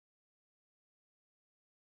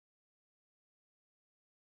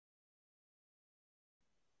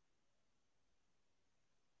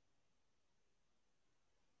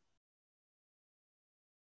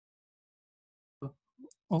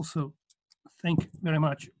also thank very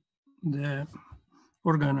much the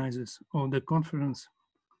organizers of the conference,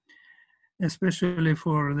 especially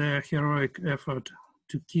for their heroic effort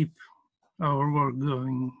to keep our work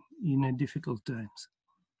going in difficult times.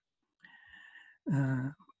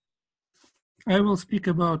 I will speak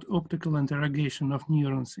about optical interrogation of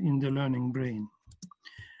neurons in the learning brain.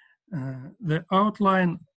 The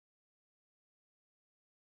outline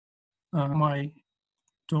of my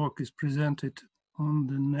talk is presented on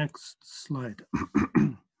the next slide.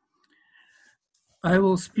 I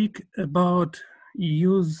will speak about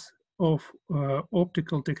use of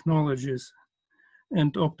optical technologies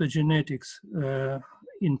and optogenetics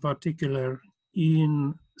in particular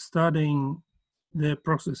in studying the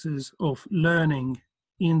processes of learning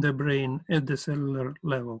in the brain at the cellular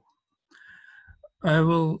level. I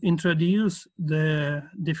will introduce the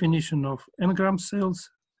definition of engram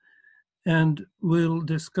cells and will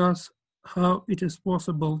discuss how it is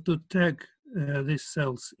possible to tag these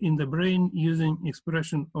cells in the brain using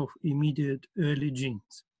expression of immediate early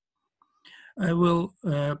genes. I will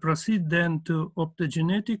proceed then to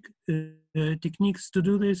optogenetic techniques to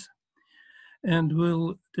do this, and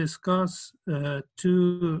will discuss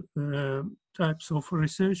two types of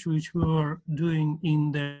research which we are doing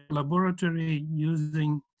in the laboratory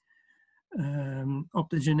using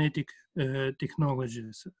optogenetic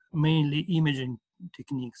technologies, mainly imaging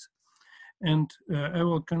techniques. And I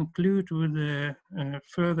will conclude with the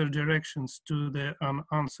further directions to the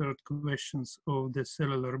unanswered questions of the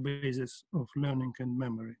cellular basis of learning and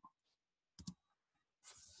memory.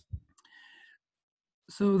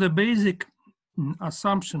 So the basic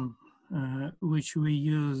assumption which we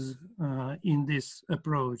use in this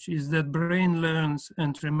approach is that brain learns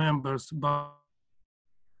and remembers by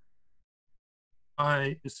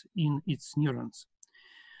in its neurons.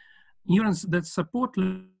 Neurons that support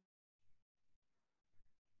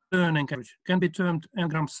learning can be termed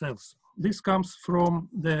engram cells. This comes from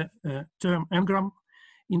the term engram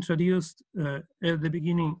introduced at the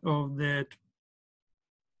beginning of the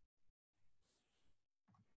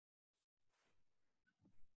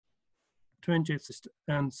 20th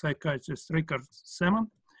and psychiatrist Richard Semon,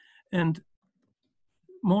 and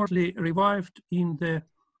morely revived in the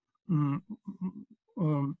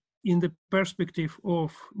perspective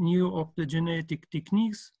of new optogenetic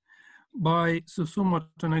techniques by Susumu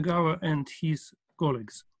Tonegawa and his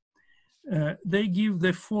colleagues. They give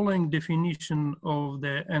the following definition of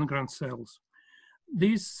the engram cells.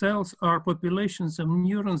 These cells are populations of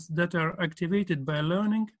neurons that are activated by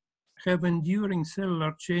learning, have enduring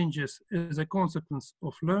cellular changes as a consequence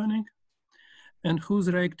of learning, and whose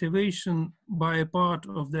reactivation by a part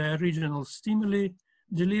of the original stimuli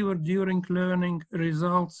delivered during learning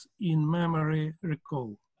results in memory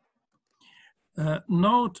recall.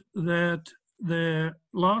 Note that the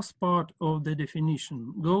last part of the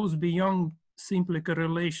definition goes beyond simply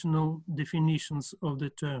correlational definitions of the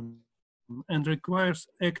term and requires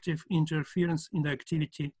active interference in the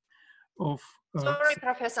activity of... Sorry,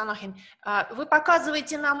 Professor Anokhin. Вы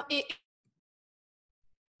показываете нам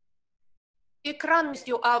экран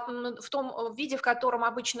в том виде, в котором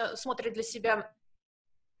обычно смотрят для себя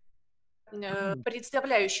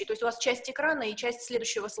представляющие. То есть у вас часть экрана и часть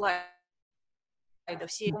следующего слайда.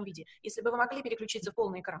 Все в таком виде. Если бы вы могли переключиться в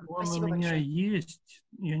полный экран. Спасибо большое. У меня есть.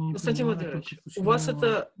 Я не Константин понимаю, Владимирович, у вас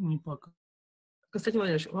это... Не пока. Константин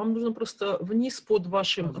Владимирович, вам нужно просто вниз под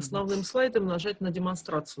вашим основным слайдом нажать на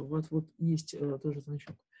демонстрацию. Вот есть тоже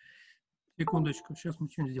значок. Секундочку, сейчас мы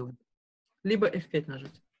что-нибудь сделаем. Либо F5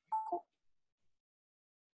 нажать.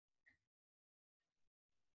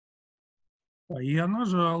 Я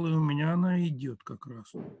нажал, и у меня она идет как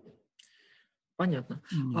раз. Понятно.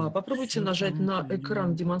 Попробуйте нажать на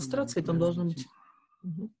экран демонстрации, там должно быть...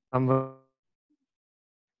 Там в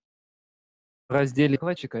разделе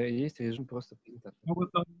докладчика есть режим просто принтер.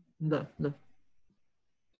 Да, да.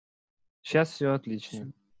 Сейчас все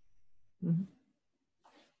отлично.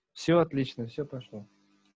 Все отлично, все пошло.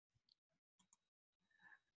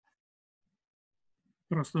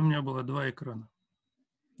 Просто у меня было два экрана.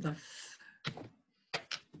 Да.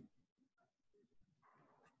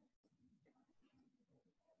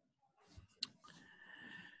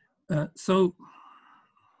 So,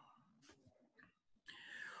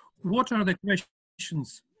 what are the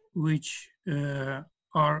questions which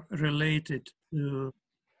are related to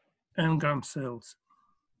engram cells?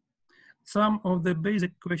 Some of the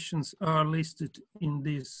basic questions are listed in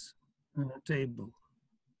this table.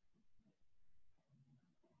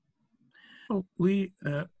 We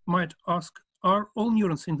might ask, are all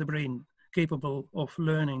neurons in the brain capable of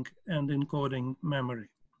learning and encoding memory?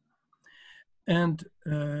 And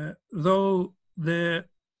though the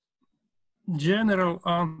general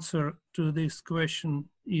answer to this question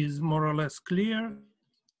is more or less clear,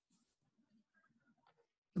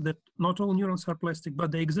 that not all neurons are plastic,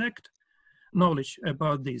 but the exact knowledge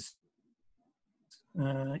about this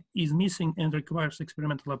is missing and requires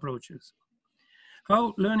experimental approaches.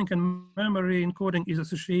 How learning and memory encoding is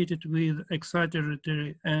associated with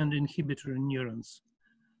excitatory and inhibitory neurons.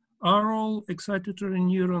 Are all excitatory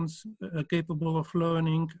neurons capable of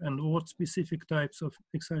learning, and what specific types of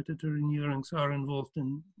excitatory neurons are involved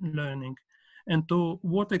in learning? And to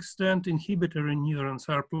what extent inhibitory neurons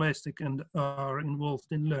are plastic and are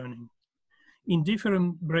involved in learning? In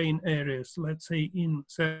different brain areas, let's say in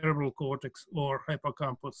cerebral cortex or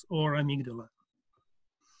hippocampus or amygdala.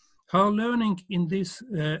 How learning in these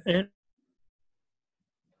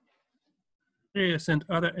areas and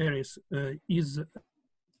other areas is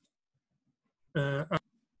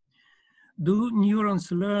do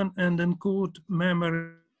neurons learn and encode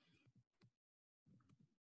memory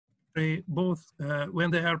both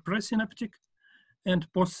when they are presynaptic and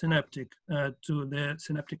postsynaptic to the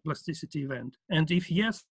synaptic plasticity event? And if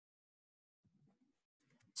yes,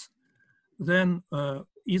 then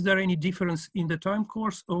is there any difference in the time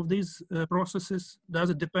course of these processes?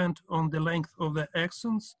 Does it depend on the length of the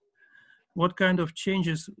axons? What kind of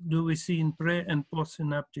changes do we see in pre- and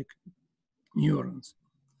postsynaptic neurons?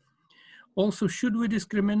 Also, should we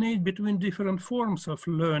discriminate between different forms of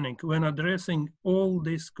learning when addressing all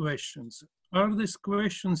these questions? Are these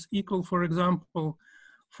questions equal, for example,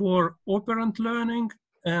 for operant learning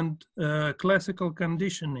and classical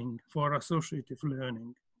conditioning for associative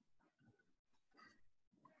learning?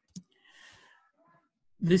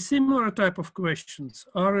 The similar type of questions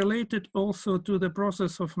are related also to the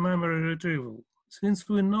process of memory retrieval. Since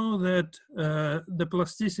we know that the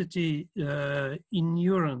plasticity in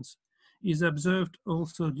neurons is observed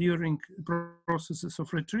also during processes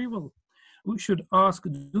of retrieval, we should ask,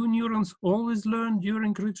 do neurons always learn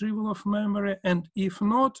during retrieval of memory? And if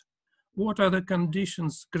not, what are the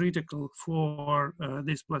conditions critical for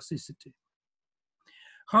this plasticity?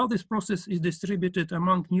 How this process is distributed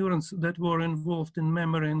among neurons that were involved in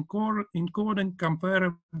memory encoding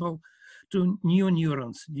comparable to new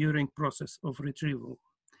neurons during process of retrieval?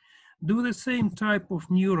 Do the same type of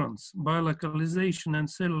neurons, bilocalization and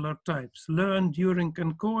cellular types, learn during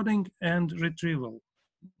encoding and retrieval?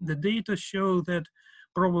 The data show that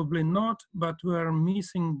probably not, but we are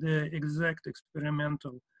missing the exact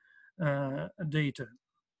experimental data.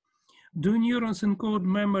 Do neurons encode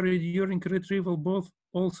memory during retrieval, both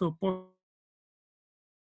also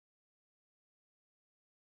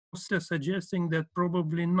suggesting that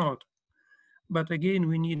probably not? But again,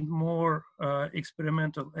 we need more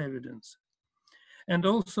experimental evidence. And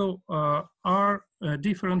also, are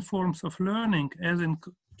different forms of learning, as in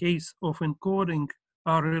case of encoding,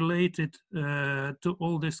 are related to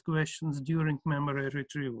all these questions during memory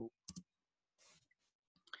retrieval?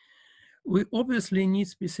 We obviously need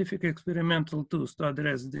specific experimental tools to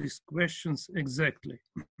address these questions exactly.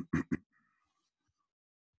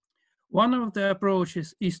 One of the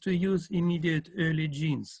approaches is to use immediate early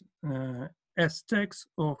genes as tags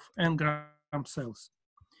of engram cells.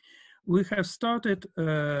 We have started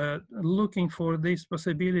looking for this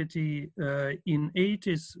possibility in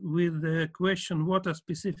 80s with the question, what are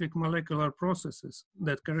specific molecular processes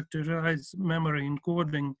that characterize memory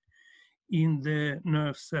encoding in the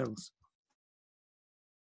nerve cells?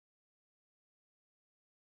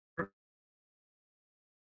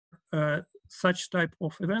 Such type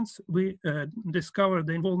of events, we discovered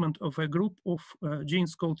the involvement of a group of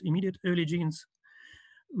genes called immediate early genes,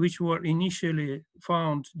 which were initially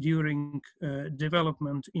found during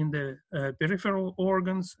development in the peripheral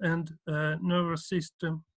organs and nervous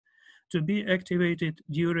system, to be activated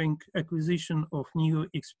during acquisition of new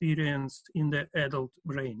experience in the adult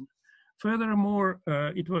brain. Furthermore,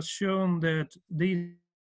 it was shown that these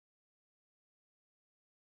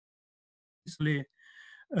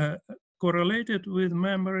correlated with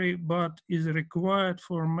memory, but is required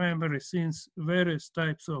for memory since various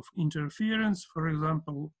types of interference, for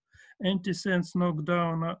example, antisense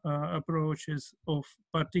knockdown approaches of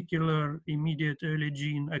particular immediate early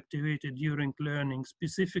gene activated during learning,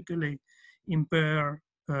 specifically impair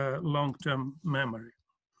long-term memory.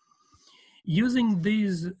 Using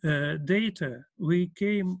these data, we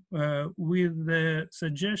came with the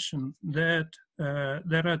suggestion that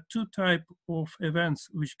there are two types of events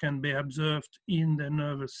which can be observed in the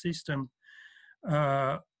nervous system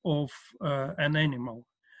of an animal.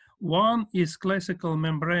 One is classical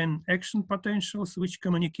membrane action potentials, which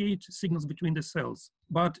communicate signals between the cells.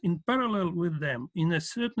 But in parallel with them, in a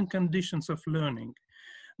certain conditions of learning,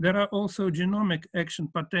 There are also genomic action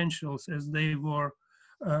potentials, as they were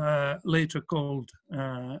later called,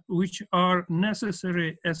 which are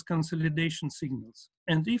necessary as consolidation signals.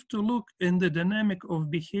 And if to look in the dynamic of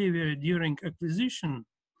behavior during acquisition,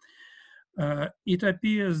 it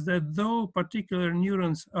appears that though particular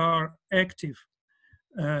neurons are active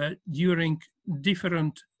during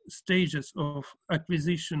different stages of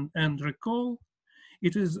acquisition and recall,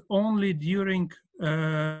 it is only during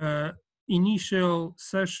initial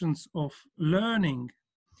sessions of learning.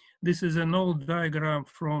 This is an old diagram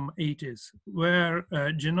from 80s where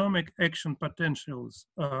genomic action potentials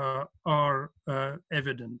are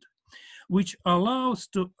evident, which allows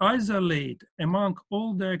to isolate among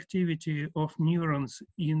all the activity of neurons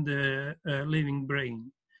in the living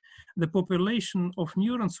brain the population of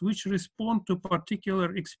neurons which respond to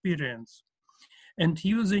particular experience, and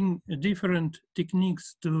using different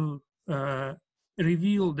techniques to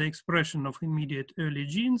reveal the expression of immediate early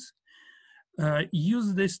genes,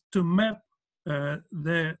 use this to map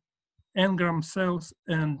the engram cells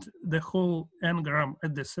and the whole engram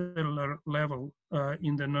at the cellular level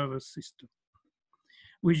in the nervous system,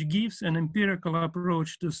 which gives an empirical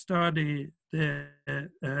approach to study the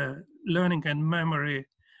learning and memory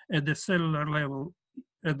at the cellular level,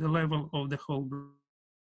 at the level of the whole brain.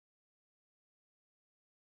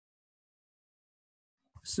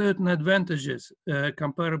 Certain advantages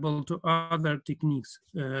comparable to other techniques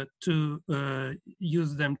to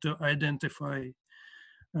use them to identify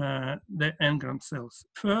the engram cells.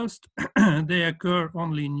 First, they occur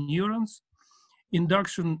only in neurons.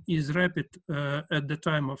 Induction is rapid at the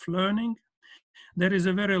time of learning. There is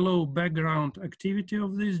a very low background activity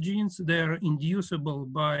of these genes. They are inducible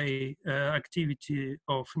by activity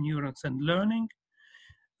of neurons and learning.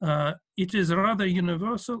 It is rather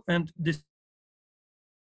universal and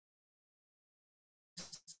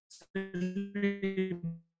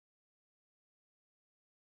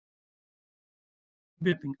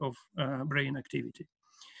of brain activity.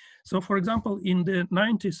 So for example, in the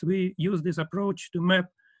 90s, we used this approach to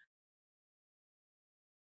map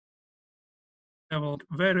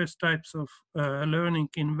various types of learning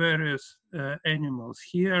in various animals.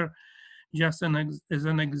 Here, just as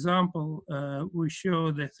an example, we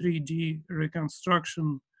show the 3D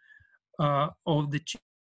reconstruction of the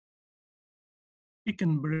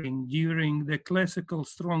chicken brain during the classical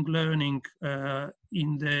strong learning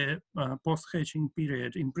in the post-hatching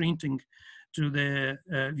period, imprinting to the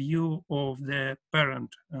view of the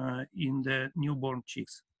parent in the newborn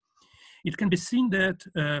chicks. It can be seen that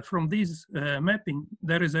from this mapping,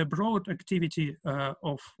 there is a broad activity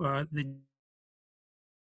of the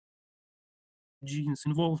genes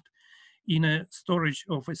involved in a storage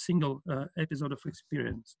of a single episode of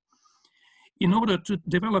experience. In order to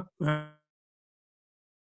develop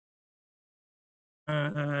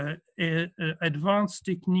advanced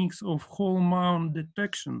techniques of whole mount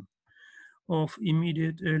detection of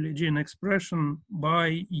immediate early gene expression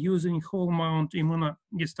by using whole mount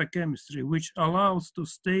immunohistochemistry, which allows to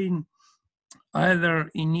stain either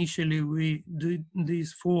initially we did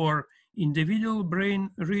this for individual brain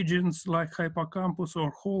regions like hippocampus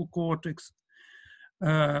or whole cortex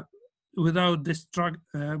without destroying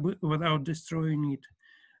it.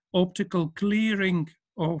 Optical clearing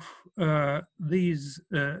of these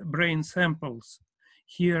brain samples.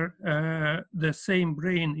 Here, the same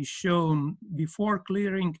brain is shown before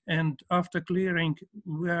clearing and after clearing,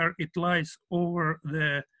 where it lies over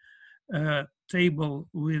the table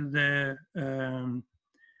with the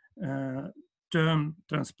term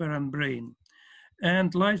transparent brain.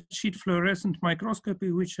 And light sheet fluorescent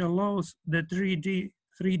microscopy, which allows the 3D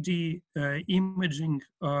imaging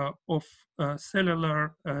of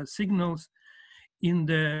cellular signals in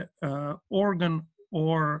the organ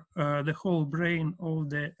or the whole brain of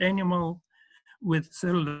the animal with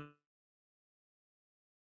cellular.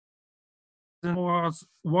 Was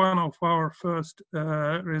one of our first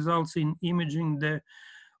results in imaging the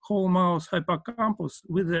whole mouse hippocampus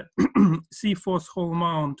with the CFOS whole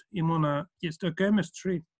mount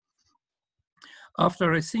immunohistochemistry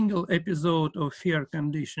after a single episode of fear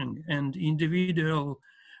conditioning, and individual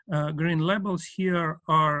green labels here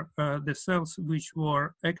are the cells which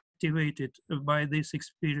were activated by this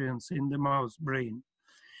experience in the mouse brain.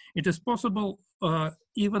 It is possible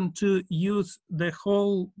even to use the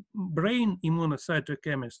whole brain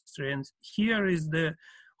immunocytochemistry, and here is the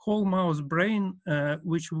whole mouse brain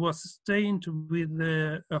which was stained with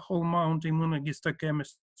the whole mount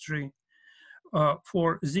immunohistochemistry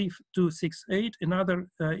for ZIF268, another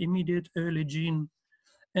immediate early gene,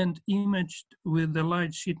 and imaged with the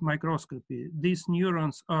light sheet microscopy. These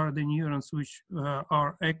neurons are the neurons which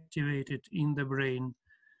are activated in the brain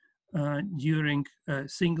during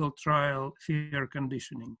single trial fear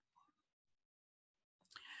conditioning.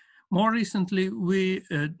 More recently, we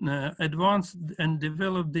advanced and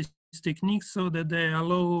developed these techniques so that they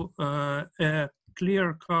allow a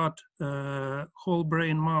clear-cut whole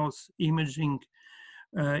brain mouse imaging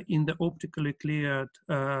in the optically cleared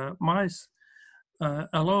mice,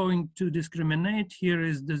 allowing to discriminate. Here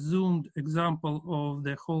is the zoomed example of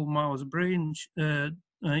the whole mouse brain,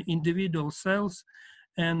 individual cells,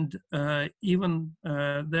 and even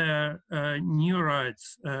their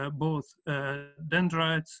neurites, both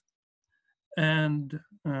dendrites and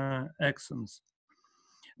axons.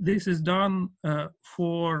 This is done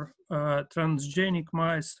for transgenic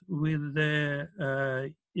mice with the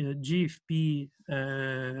GFP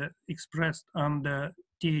expressed under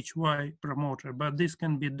THY promoter, but this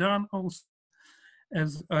can be done also,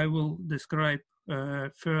 as I will describe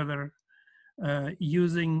further,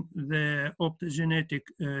 using the optogenetic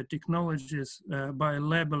technologies by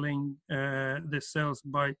labeling the cells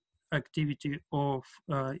by activity of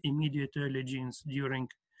immediate early genes during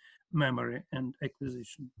memory and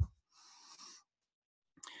acquisition.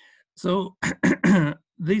 So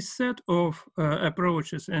this set of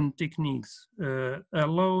approaches and techniques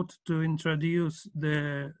allowed to introduce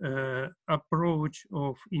the approach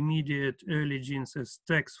of immediate early genes as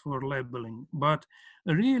tags for labeling, but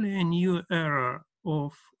really a new era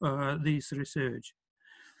of this research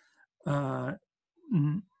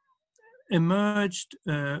emerged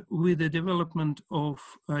with the development of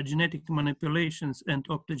genetic manipulations and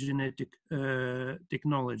optogenetic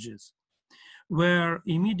technologies, where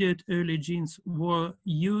immediate early genes were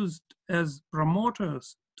used as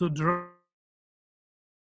promoters to drive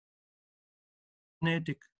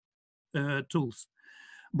genetic tools,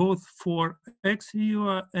 both for ex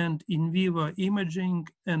vivo and in vivo imaging,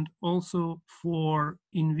 and also for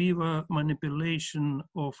in vivo manipulation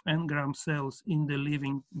of engram cells in the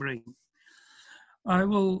living brain. I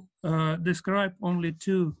will describe only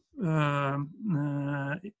two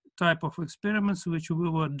type of experiments which we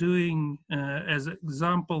were doing as an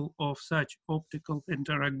example of such optical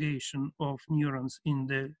interrogation of neurons in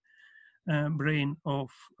the brain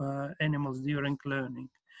of animals during learning.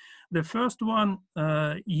 The first one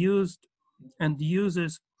used and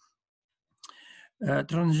uses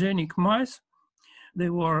transgenic mice.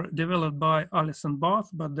 They were developed by Alison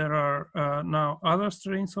Barth, but there are now other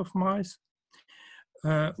strains of mice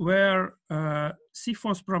where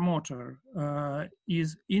C-force promoter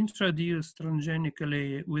is introduced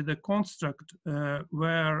transgenically with a construct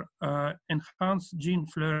where enhanced gene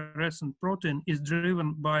fluorescent protein is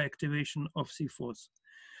driven by activation of C-force,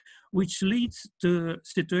 which leads to a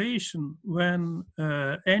situation when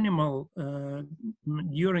animal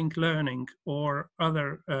during learning or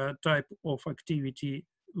other type of activity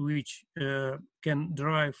which can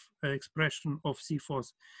drive expression of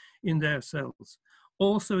C-force in their cells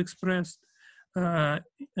also expressed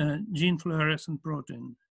gene fluorescent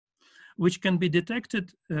protein, which can be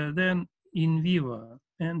detected then in vivo.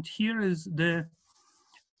 And here is the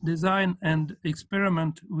design and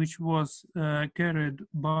experiment which was carried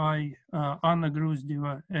by Anna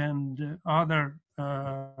Gruzdeva and other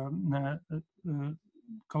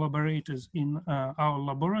collaborators in our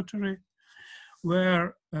laboratory,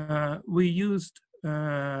 where we used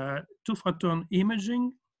two-photon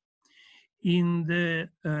imaging in the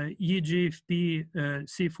EGFP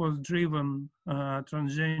C-force-driven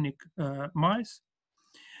transgenic mice,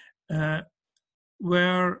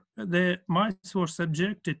 where the mice were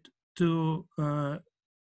subjected to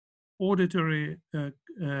auditory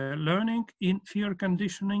learning in fear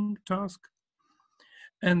conditioning task,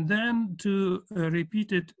 and then to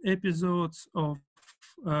repeated episodes of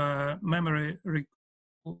memory recall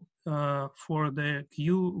for the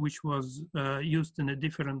cue, which was used in a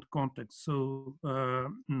different context. So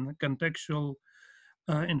contextual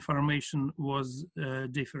information was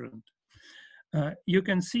different. You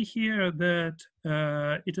can see here that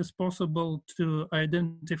it is possible to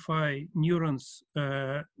identify neurons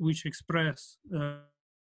which express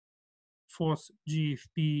force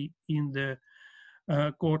GFP in the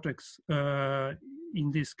cortex, in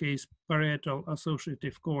this case parietal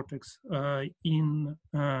associative cortex, in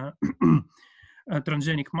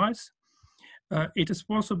transgenic mice. It is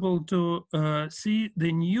possible to see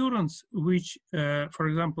the neurons which, for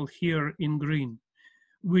example, here in green,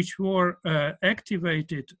 which were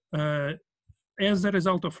activated as a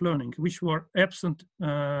result of learning, which were absent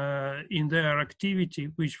in their activity,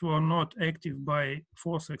 which were not active by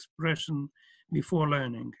force expression before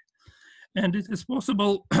learning. And it is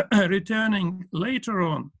possible, returning later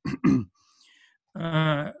on,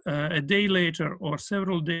 a day later or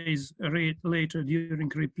several days later during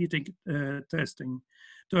repeated testing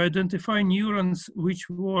to identify neurons which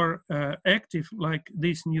were active like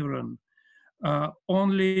this neuron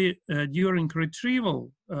only during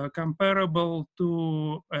retrieval, comparable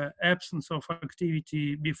to absence of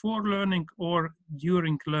activity before learning or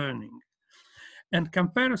during learning. And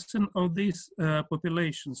comparison of these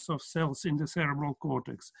populations of cells in the cerebral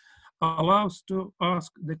cortex allows to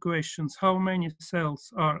ask the questions: how many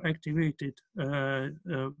cells are activated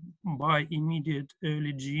by immediate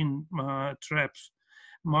early gene traps,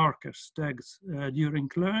 markers, tags during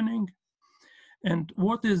learning? And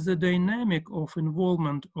what is the dynamic of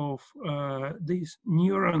involvement of these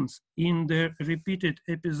neurons in the repeated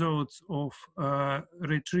episodes of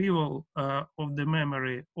retrieval of the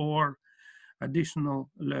memory or additional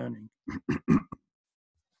learning?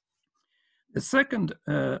 The second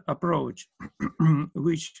approach,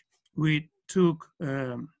 which we took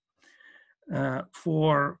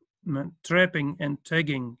for trapping and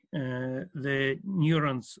tagging the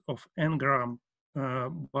neurons of engram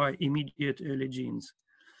by immediate early genes,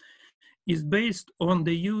 is based on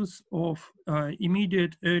the use of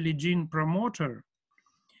immediate early gene promoter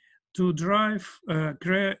to drive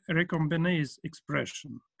Cre recombinase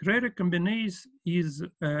expression. Cre recombinase is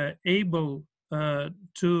able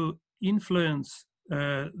to influence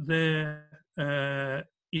in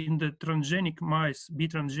the transgenic mice,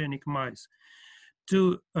 B-transgenic mice,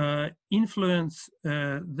 to influence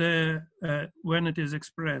when it is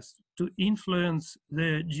expressed, to influence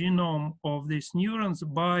the genome of these neurons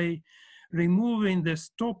by removing the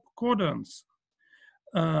stop codons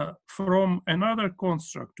from another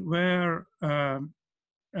construct where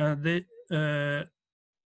the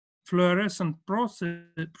fluorescent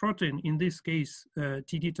protein, in this case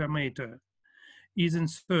TD tomato, is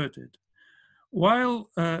inserted. While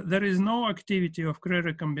there is no activity of Cre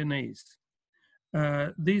recombinase,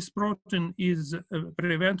 this protein is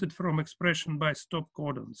prevented from expression by stop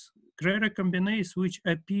codons. Cre recombinase, which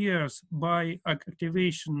appears by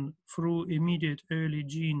activation through immediate early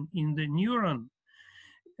gene in the neuron,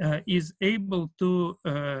 is able to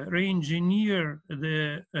re-engineer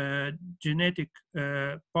the genetic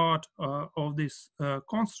part of this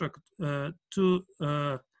construct to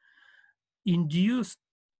induce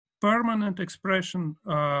permanent expression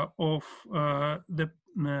of the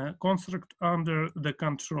construct under the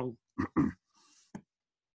control.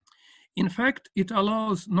 In fact, it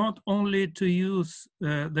allows not only to use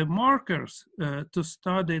the markers to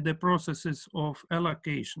study the processes of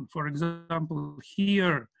allocation. For example,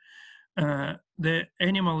 here the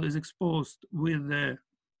animal is exposed with the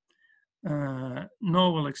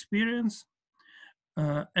novel experience.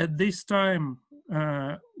 At this time,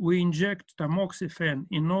 we inject tamoxifen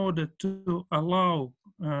in order to allow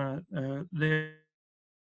the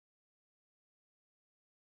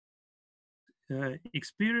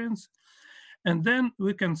experience, and then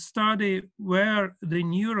we can study where the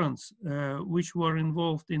neurons which were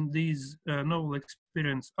involved in these novel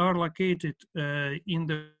experience are located in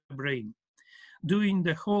the brain, doing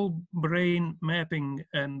the whole brain mapping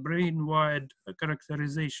and brain-wide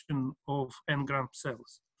characterization of engram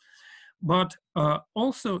cells. But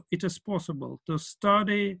also it is possible to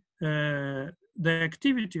study the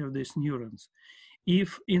activity of these neurons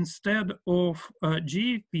if instead of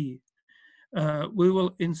GFP, we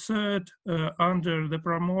will insert under the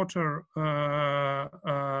promoter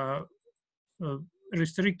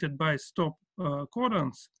restricted by stop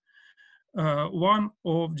codons one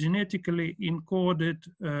of genetically encoded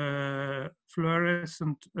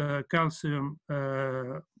fluorescent calcium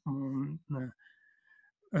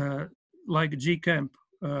like GCAMP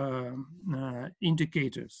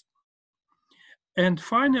indicators. And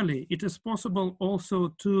finally, it is possible also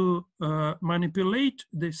to manipulate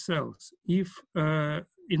the cells if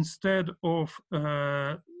instead of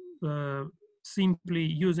simply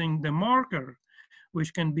using the marker,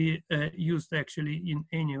 which can be used actually in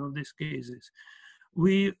any of these cases,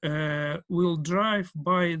 we will drive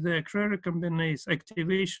by the Cre recombinase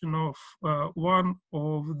activation of one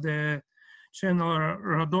of the channel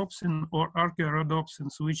rhodopsin or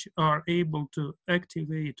archaeorhodopsins, which are able to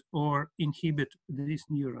activate or inhibit these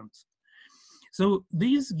neurons. So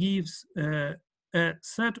this gives a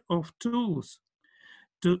set of tools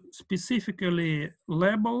to specifically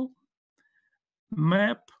label,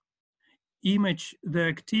 map, image the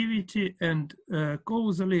activity, and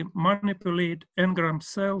causally manipulate engram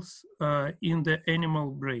cells in the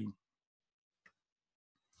animal brain.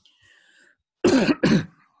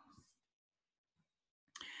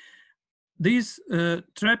 This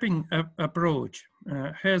trapping approach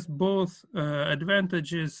has both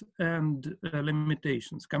advantages and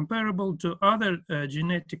limitations, comparable to other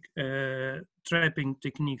genetic trapping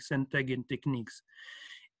techniques and tagging techniques.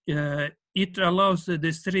 It allows the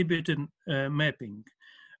distributed mapping,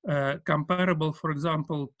 comparable, for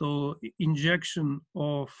example, to injection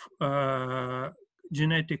of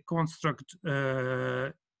genetic construct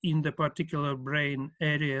in the particular brain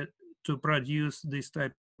area to produce this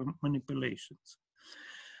type of manipulations.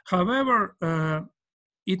 However,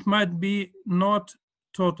 it might be not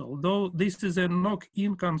total. Though this is a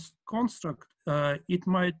knock-in construct, it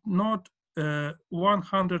might not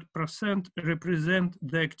 100% represent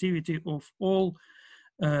the activity of all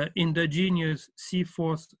endogenous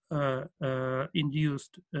C-force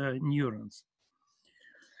induced neurons.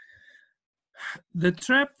 The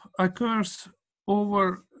trap occurs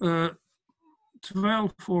over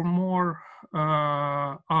 12 or more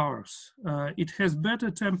hours. It has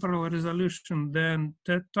better temporal resolution than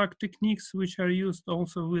tag techniques, which are used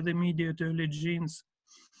also with immediate early genes,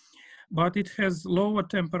 but it has lower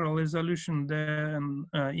temporal resolution than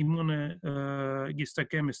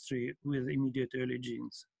immunohistochemistry with immediate early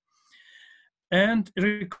genes, and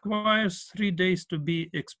requires 3 days to be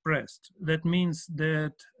expressed. That means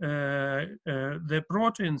that the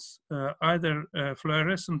proteins, either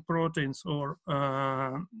fluorescent proteins or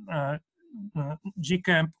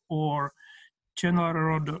GCAMP or channel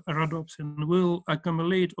rhodopsin, will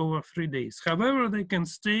accumulate over 3 days. However, they can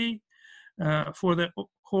stay for the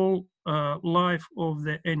whole life of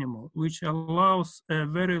the animal, which allows a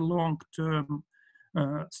very long-term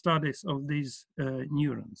studies of these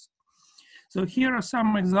neurons. So here are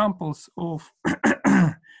some examples of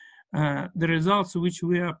the results which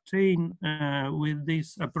we obtain with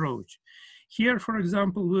this approach. Here, for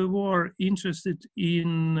example, we were interested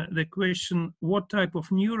in the question, what type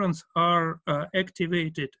of neurons are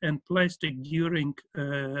activated and plastic during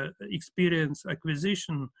experience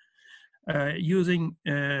acquisition using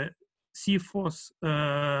C-force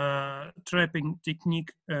trapping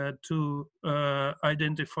technique to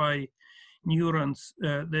identify neurons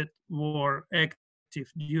that were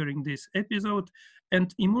active during this episode,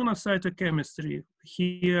 and immunocytochemistry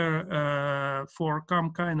here for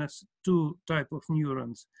CAM kinase 2 type of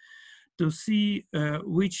neurons to see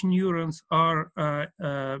which neurons are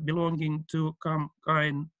belonging to CAM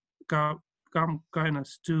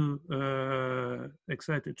kinase 2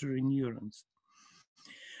 excitatory neurons.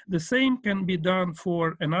 The same can be done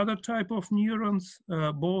for another type of neurons,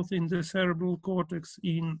 both in the cerebral cortex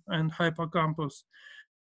and hippocampus.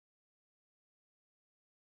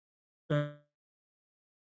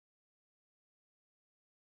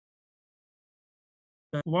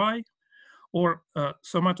 Y or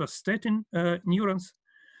somatostatin neurons,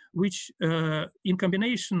 which in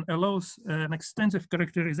combination allows an extensive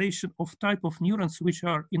characterization of type of neurons which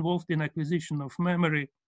are involved in acquisition of memory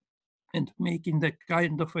and making the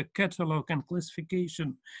kind of a catalog and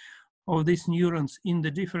classification of these neurons in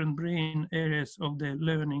the different brain areas of the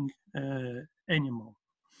learning animal.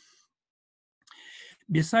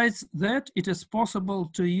 Besides that, it is possible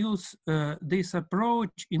to use this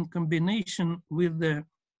approach in combination with the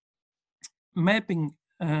mapping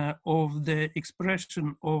of the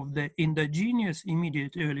expression of the endogenous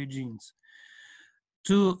immediate early genes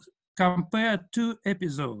to compare two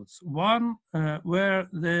episodes. One where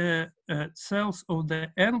the cells of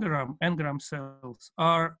the engram cells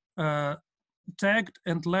are tagged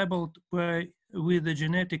and labeled with the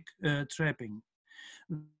genetic trapping.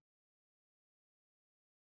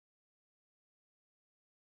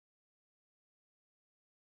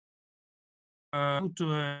 To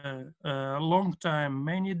a long time,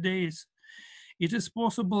 many days, it is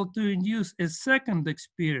possible to induce a second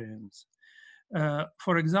experience.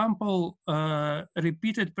 For example,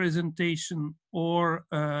 repeated presentation or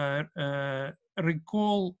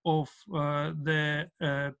recall of the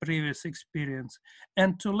previous experience,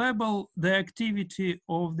 and to label the activity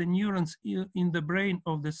of the neurons in the brain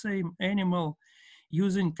of the same animal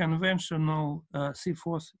using conventional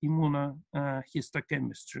C-force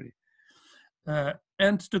immunohistochemistry.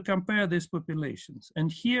 And to compare these populations.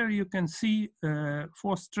 And here you can see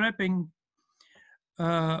force trapping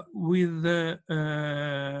with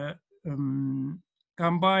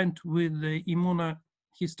combined with the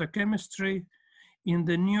immunohistochemistry in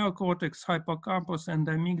the neocortex, hippocampus, and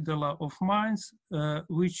amygdala of mice,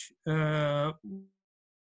 which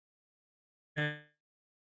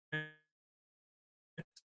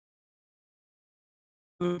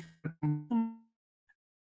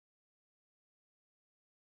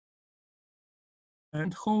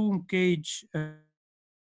and home cage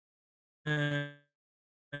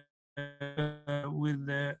with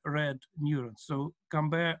the red neurons. So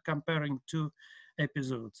comparing two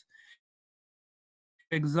episodes.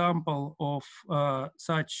 Example of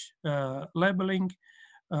such labeling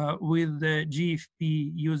with the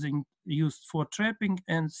GFP used for trapping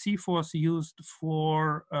and CFOS used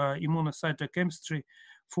for immunocytochemistry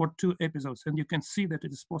for two episodes. And you can see that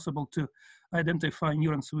it is possible to identify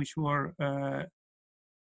neurons which were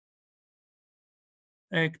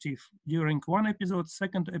active during one episode,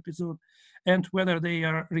 second episode, and whether they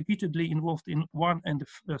are repeatedly involved in one and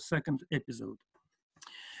the second episode.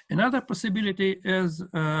 Another possibility, as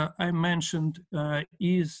I mentioned,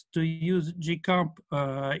 is to use GCAMP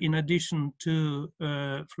in addition to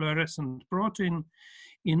fluorescent protein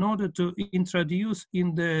in order to introduce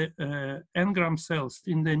in the engram cells,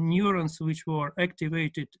 in the neurons which were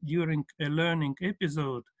activated during a learning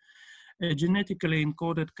episode, a genetically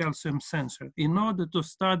encoded calcium sensor in order to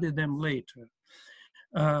study them later.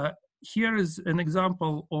 Here is an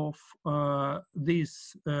example of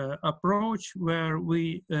this approach where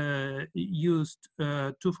we used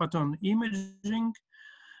two-photon imaging.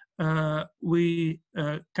 We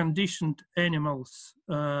conditioned animals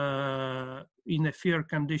in a fear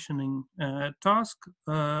conditioning task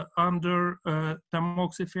under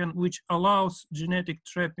tamoxifen, which allows genetic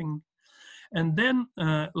trapping, and then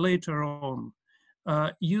later on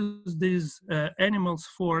use these animals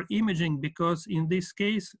for imaging, because in this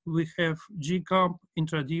case we have GCAMP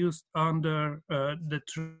introduced under the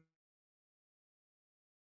trap.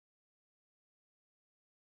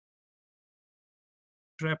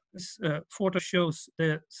 This photo shows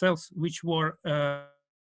the cells which were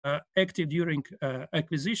active during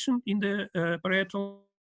acquisition in the parietal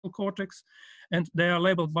cortex, and they are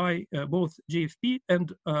labeled by both GFP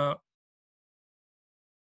and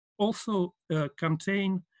also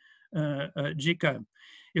contain GCAM.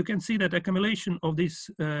 You can see that accumulation of these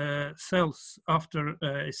cells after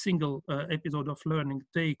a single episode of learning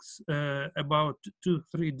takes about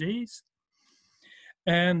 2-3 days.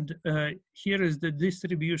 And here is the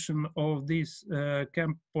distribution of these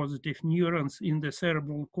CAM-positive neurons in the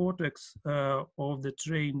cerebral cortex of the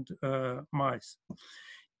trained mice.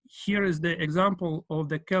 Here is the example of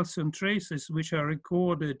the calcium traces which are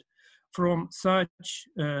recorded from such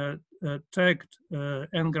tagged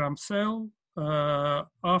engram cell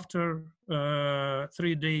after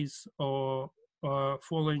 3 days or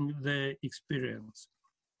following the experience.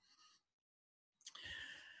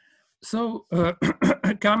 So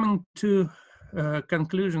coming to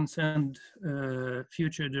conclusions and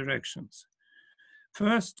future directions.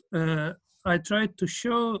 First, I tried to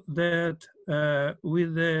show that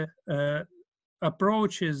with the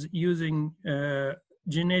approaches using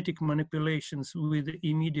genetic manipulations with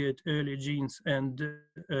immediate early genes and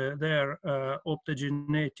their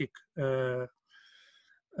optogenetic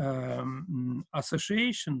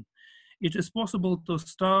association, it is possible to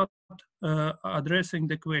start addressing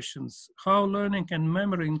the questions how learning and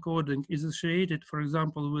memory encoding is associated, for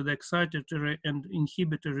example, with excitatory and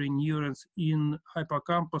inhibitory neurons in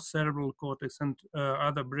hippocampus, cerebral cortex, and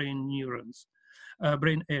other brain neurons.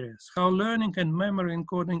 Brain areas. How learning and memory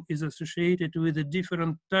encoding is associated with the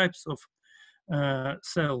different types of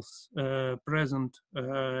cells present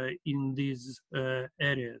in these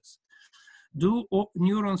areas. Do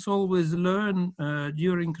neurons always learn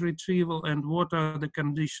during retrieval, and what are the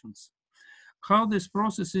conditions? How this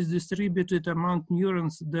process is distributed among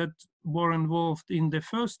neurons that were involved in the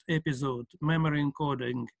first episode, memory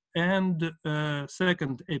encoding, and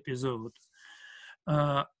second episode.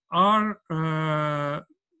 Are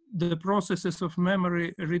the processes of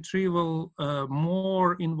memory retrieval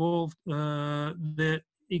more involved the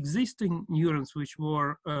existing neurons which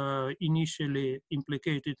were initially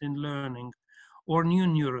implicated in learning, or new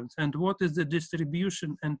neurons? And what is the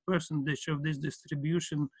distribution and percentage of this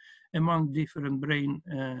distribution among different brain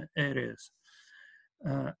areas?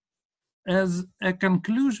 As a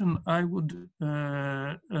conclusion, I would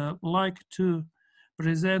like to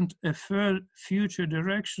present a future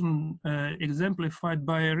direction exemplified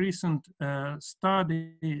by a recent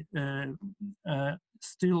study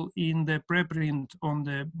still in the preprint on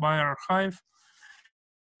the bioRxiv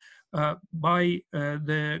by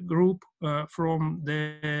the group from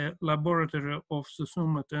the laboratory of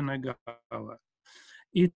Susumu Tenegawa.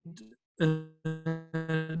 It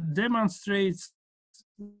demonstrates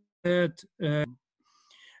that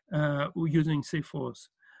using CFOS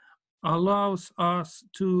allows us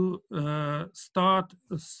to start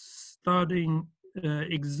studying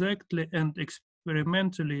exactly and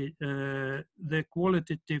experimentally the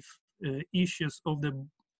qualitative issues of the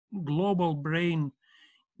global brain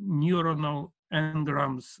neuronal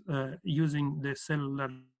engrams using the cellular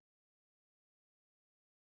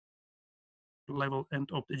level and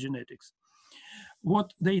optogenetics.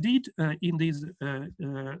 What they did in this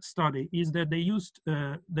study is that they used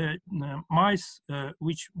the mice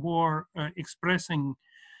which were expressing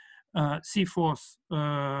C-force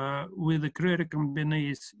with the clear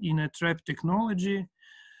recombinase in a trap technology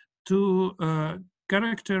to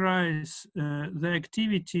characterize the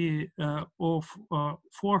activity of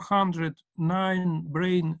 409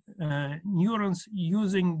 brain neurons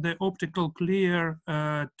using the optical clear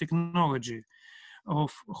technology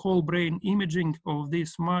of whole brain imaging of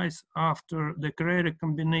these mice after the clear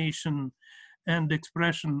recombination and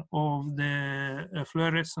expression of the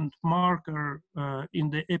fluorescent marker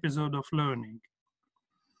in the episode of learning.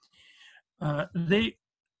 They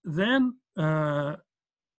then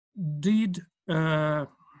did a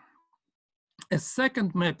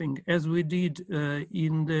second mapping, as we did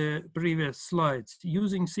in the previous slides,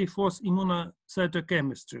 using C-force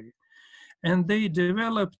immunocytochemistry. And they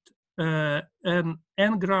developed an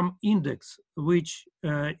engram index, which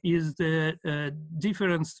is the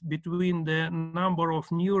difference between the number of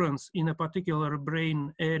neurons in a particular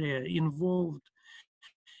brain area involved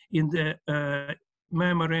in the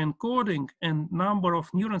memory encoding and number of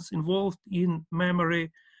neurons involved in memory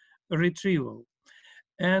retrieval.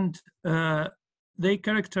 And they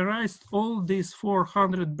characterized all these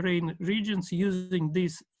 400 brain regions using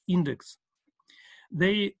this index.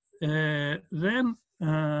 They then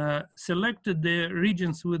selected the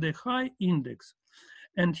regions with a high index.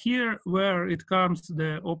 And here where it comes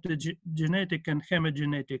the optogenetic and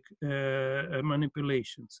hemogenetic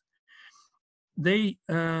manipulations. They,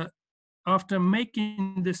 after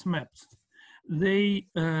making these maps, they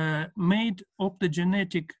made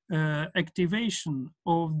optogenetic activation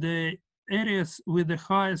of the areas with the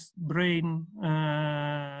highest brain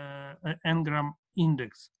engram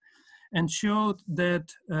index, and showed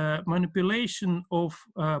that manipulation of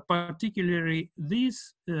particularly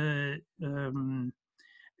these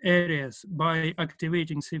areas by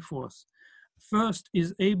activating C-force first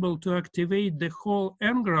is able to activate the whole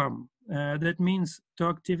engram. That means to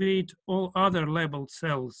activate all other labeled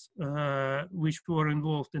cells which were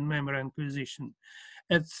involved in memory acquisition,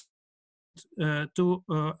 to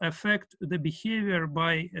affect the behavior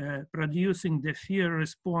by producing the fear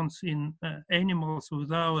response in animals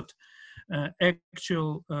without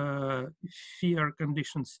actual fear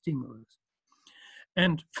condition stimulus.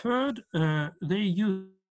 And third, they use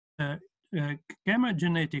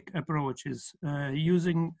chemogenetic approaches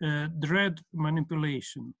using dread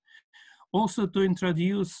manipulation, also to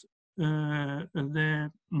introduce the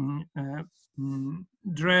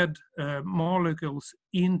dread molecules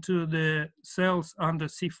into the cells under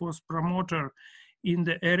C-force promoter in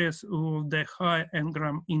the areas of the high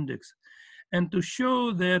engram index. And to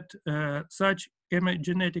show that such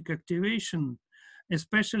chemogenetic activation,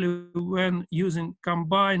 especially when using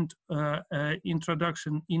combined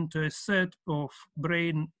introduction into a set of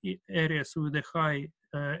brain areas with a high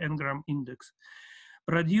engram index,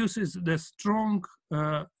 produces the strong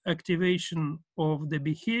activation of the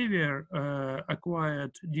behavior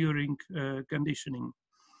acquired during conditioning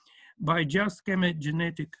by just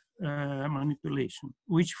chemogenetic manipulation,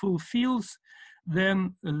 which fulfills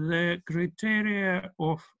then the criteria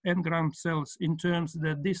of engram cells in terms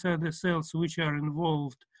that these are the cells which are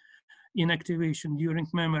involved in activation during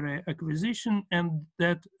memory acquisition, and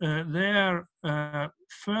that their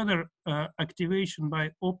further activation by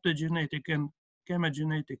optogenetic and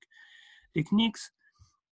chemogenetic techniques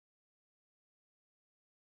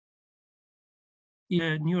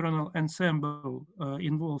a neuronal ensemble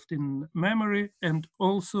involved in memory, and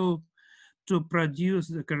also to produce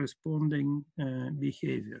the corresponding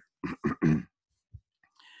behavior.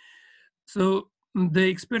 So the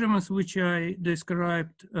experiments which I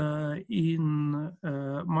described in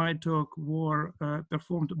my talk were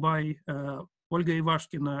performed by Olga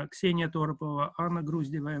Ivashkina, Ksenia Toropova, Anna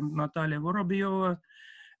Gruzdeva, and Natalia Vorobyova.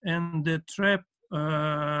 And the trap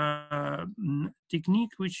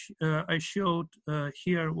technique which I showed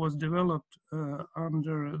here was developed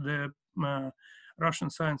under the Russian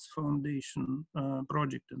Science Foundation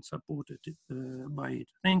project and supported by it.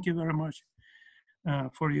 Thank you very much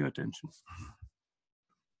for your attention.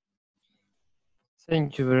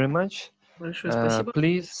 Thank you very much.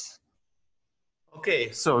 Please.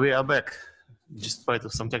 Okay, so we are back, despite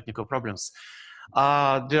of some technical problems.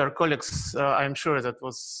 Dear colleagues, I'm sure that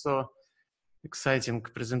was so exciting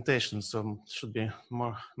presentation, so should be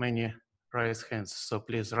many raised hands. So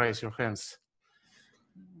please raise your hands.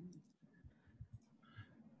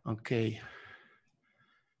 Okay.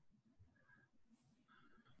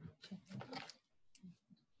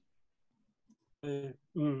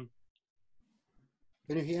 Can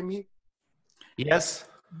you hear me? Yes.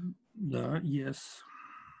 Yes.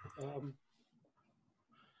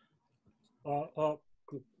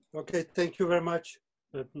 Okay, thank you very much,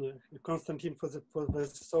 Konstantin, for the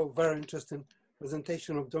so very interesting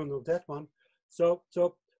presentation of that one. So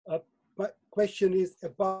my question is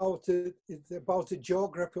about the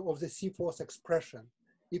geography of the C-force expression.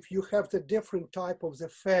 If you have the different type of the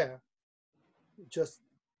fair, just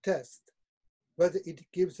test whether it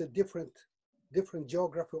gives a different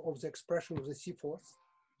geography of the expression of the C-force.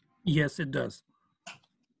 Yes, it does.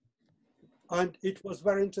 And it was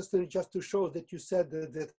very interesting just to show that you said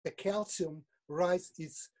that the calcium rise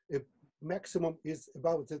is maximum is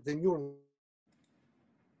about the neuron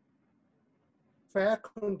fair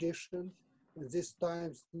conditions. This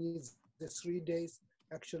time needs the 3 days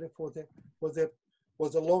actually for the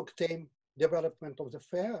long-term development of the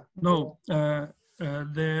fair. No,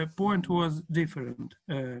 the point was different.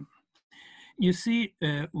 You see,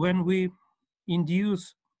 when we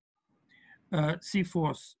induce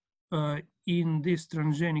C-force in these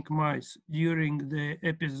transgenic mice during the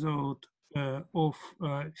episode of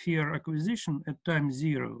fear acquisition at time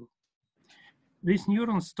 0, these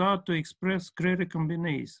neurons start to express CRE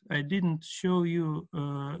recombinase. I didn't show you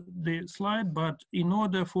the slide, but in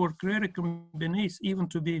order for CRE recombinase even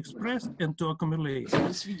to be expressed and to accumulate,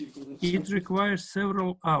 it requires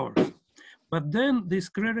several hours. But then this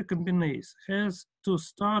CRE recombinase has to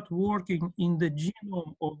start working in the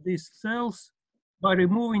genome of these cells by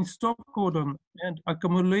removing stop codon and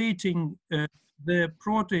accumulating the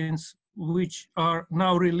proteins which are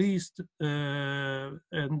now released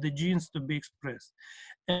and the genes to be expressed.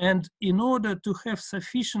 And in order to have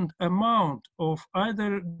sufficient amount of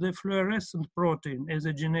either the fluorescent protein as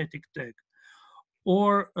a genetic tag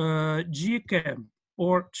or GCAM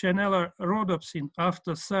or channeler rhodopsin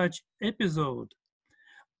after such episode,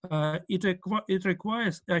 it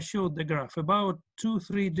requires, I showed the graph, about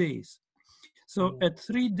 2-3 days. So at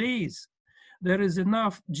 3 days, there is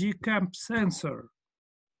enough GCAM sensor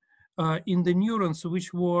in the neurons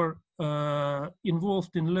which were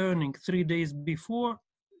involved in learning 3 days before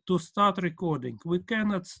to start recording. We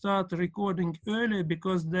cannot start recording earlier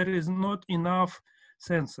because there is not enough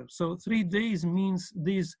sensor. So 3 days means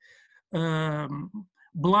this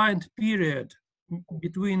blind period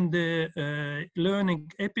between the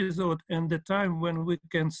learning episode and the time when we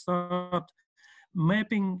can start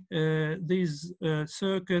mapping these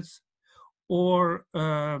circuits or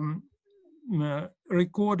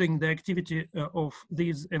recording the activity of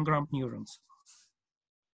these engram neurons.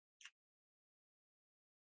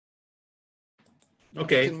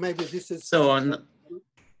 Okay. Maybe this is so on.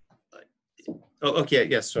 Oh, okay.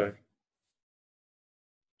 Yes, sorry.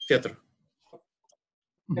 Petr.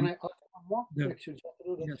 Can I ask one more? Yeah. Actually,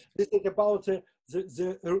 Yes. this is about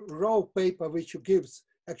the raw paper which you gives.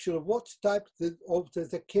 Actually, what type of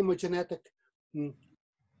the chemogenetic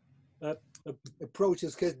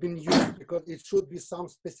approaches has been used? Because it should be some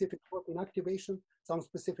specific protein activation, some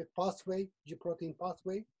specific pathway, G-protein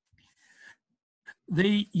pathway.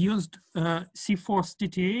 They used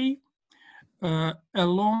C4-TTA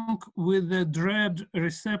along with the DREAD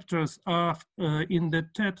receptors in the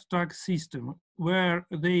TET-tag system, where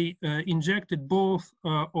they injected both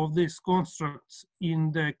of these constructs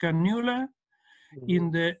in the cannula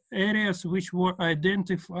in the areas which were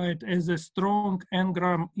identified as a strong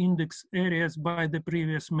engram index areas by the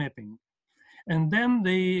previous mapping. And then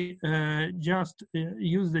they just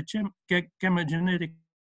used the chemogenetic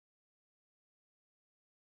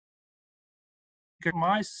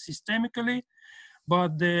mice systemically,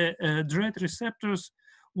 but the DREAD receptors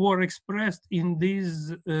were expressed in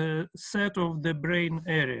this set of the brain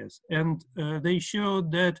areas. And they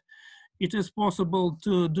showed that it is possible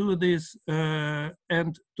to do this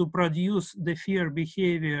and to produce the fear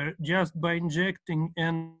behavior just by injecting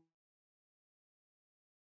an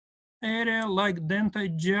area like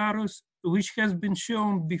dentate gyrus, which has been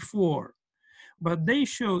shown before. But they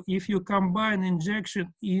show if you combine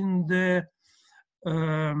injection in the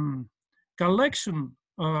collection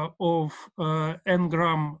of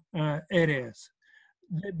engram areas,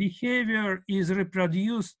 the behavior is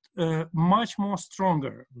reproduced much more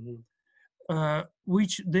stronger.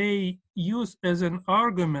 Which they use as an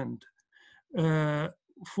argument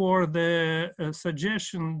for the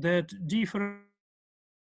suggestion that different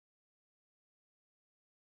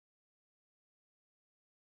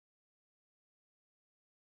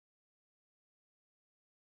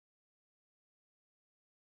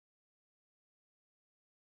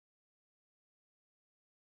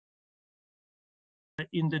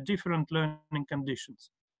in the different learning conditions.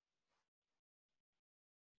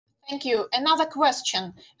 Thank you. Another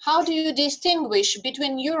question. How do you distinguish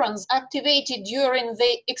between neurons activated during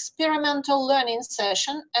the experimental learning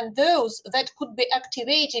session and those that could be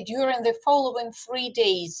activated during the following 3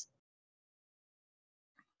 days?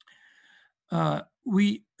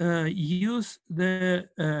 We use the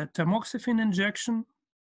tamoxifen injection,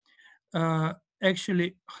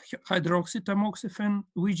 actually hydroxytamoxifen,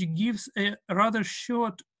 which gives a rather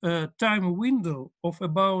short time window of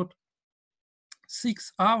about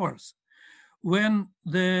 6 hours when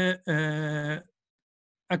the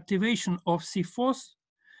activation of C-FOS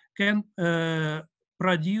can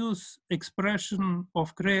produce expression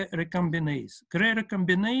of Cre recombinase. Cre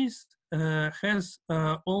recombinase has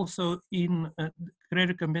also in Cre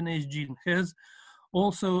recombinase gene has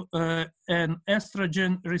also an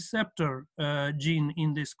estrogen receptor gene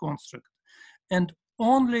in this construct. And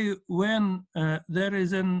only when there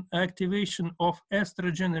is an activation of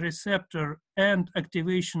estrogen receptor and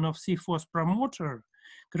activation of C-FOS promoter,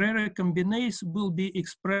 Cre recombinase will be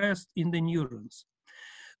expressed in the neurons.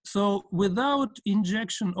 So without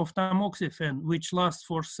injection of tamoxifen, which lasts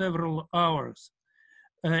for several hours,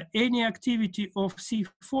 any activity of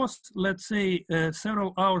C-FOS, let's say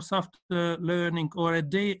several hours after learning, or a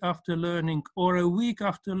day after learning, or a week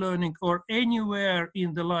after learning, or anywhere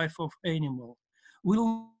in the life of animal,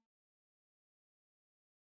 will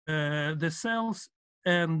the cells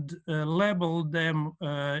and label them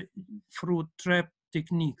through trap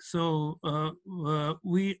technique. So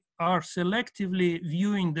we are selectively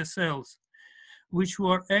viewing the cells which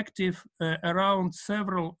were active around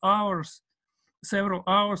several hours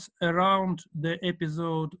around the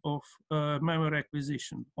episode of memory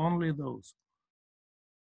acquisition, only those.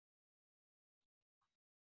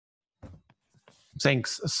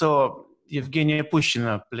 Thanks. So, Evgenia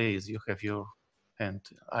Pushina, please, you have your hand.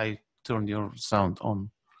 I turned your sound on.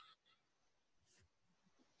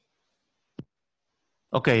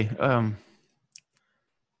 Okay.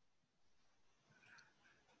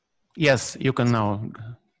 Yes, you can now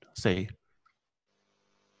say.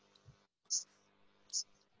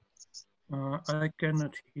 I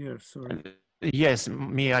cannot hear, sorry. Yes,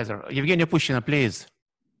 me either. Evgenia Pushina, please.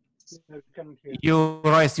 You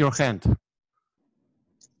raised your hand.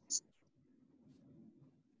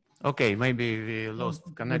 Okay, maybe we lost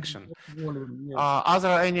connection. Are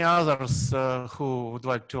there any others who would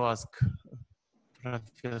like to ask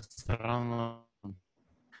Professor Anokhin?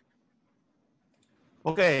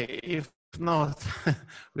 Okay, if not,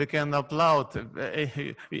 we can upload.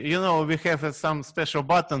 You know, we have some special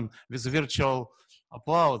button with virtual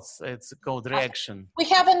applause. It's called reaction. We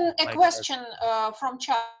have a question from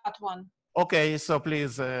chat one. Okay, so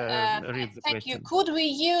please read the thank question. you. Could we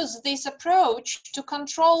use this approach to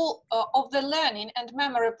control of the learning and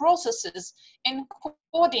memory processes in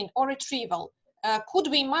coding or retrieval? Could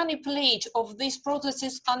we manipulate of these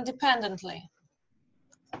processes independently?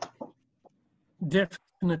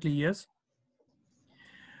 Definitely yes,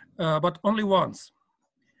 but only once.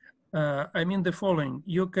 I mean the following: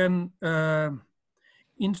 you can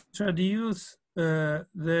introduce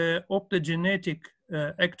the optogenetic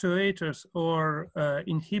actuators or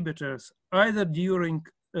inhibitors either during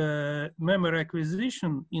memory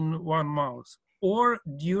acquisition in one mouse or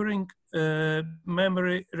during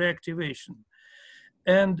memory reactivation.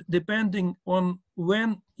 And depending on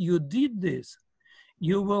when you did this,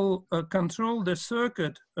 you will control the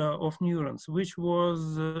circuit of neurons, which was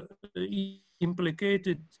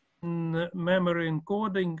implicated in memory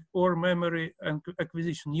encoding or memory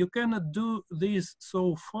acquisition. You cannot do this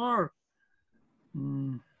so far.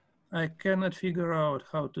 I cannot figure out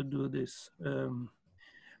how to do this.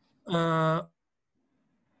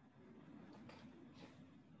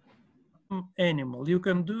 Animal. You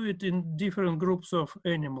can do it in different groups of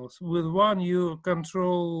animals. With one, you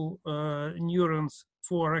control neurons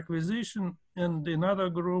for acquisition, and in another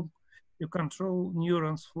group, you control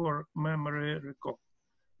neurons for memory recall.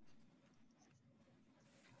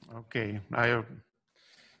 Okay, I am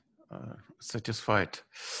satisfied.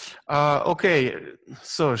 Okay,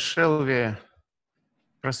 so shall we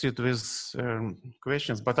proceed with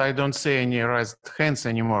questions? But I don't see any raised hands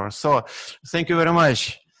anymore. So thank you very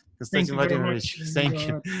much. Thank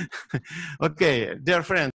you. Okay, dear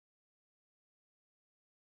friends.